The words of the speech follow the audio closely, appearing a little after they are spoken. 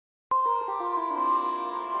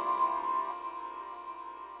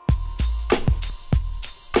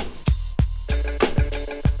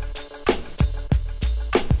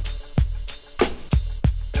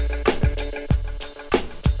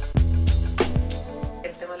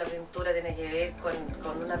otra tiene que ver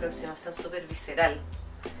con una aproximación súper visceral.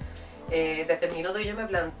 Desde el minuto que yo me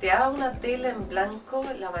planteaba una tela en blanco,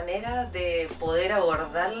 la manera de poder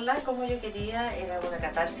abordarla como yo quería era una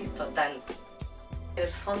catarsis total. En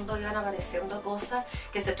el fondo iban apareciendo cosas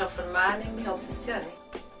que se transformaban en mis obsesiones.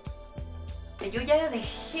 Yo ya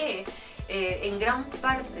dejé en gran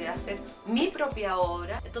parte hacer mi propia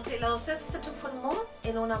obra, entonces la docencia se transformó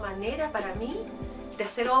en una manera para mí de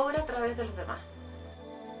hacer obra a través de los demás.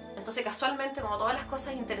 Entonces casualmente, como todas las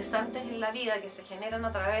cosas interesantes en la vida que se generan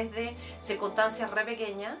a través de circunstancias re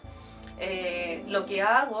pequeñas, lo que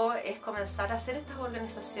hago es comenzar a hacer estas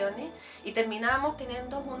organizaciones y terminamos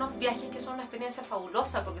teniendo unos viajes que son una experiencia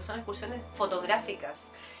fabulosa porque son excursiones fotográficas.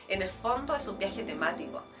 En el fondo es un viaje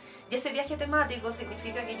temático. Y ese viaje temático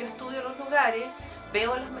significa que yo estudio los lugares,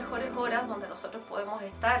 veo las mejores horas donde nosotros podemos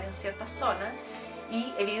estar en ciertas zonas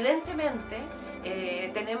y evidentemente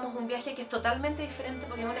tenemos un viaje que es totalmente diferente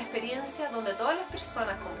porque es una experiencia donde todas las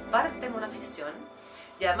personas comparten una afición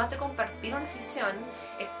y además de compartir una afición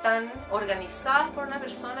están organizadas por una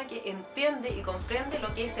persona que entiende y comprende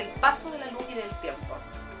lo que es el paso de la luz y del tiempo.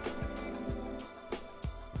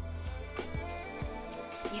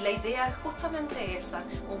 Y la idea es justamente esa,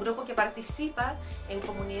 un grupo que participa en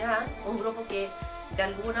comunidad, un grupo que de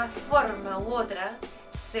alguna forma u otra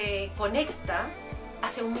se conecta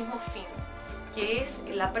hacia un mismo fin, que es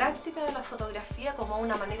la práctica de la fotografía como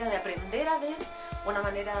una manera de aprender a ver, una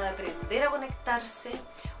manera de aprender a conectarse,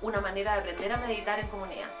 una manera de aprender a meditar en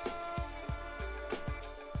comunidad.